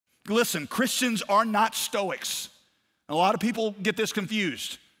Listen, Christians are not Stoics. A lot of people get this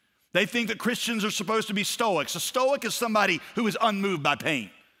confused. They think that Christians are supposed to be Stoics. A Stoic is somebody who is unmoved by pain.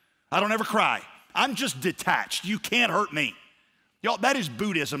 I don't ever cry. I'm just detached. You can't hurt me. Y'all, that is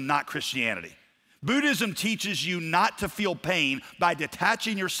Buddhism, not Christianity. Buddhism teaches you not to feel pain by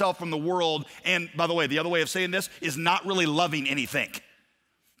detaching yourself from the world. And by the way, the other way of saying this is not really loving anything.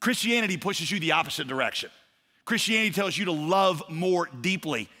 Christianity pushes you the opposite direction. Christianity tells you to love more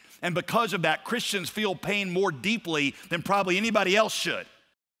deeply. And because of that, Christians feel pain more deeply than probably anybody else should.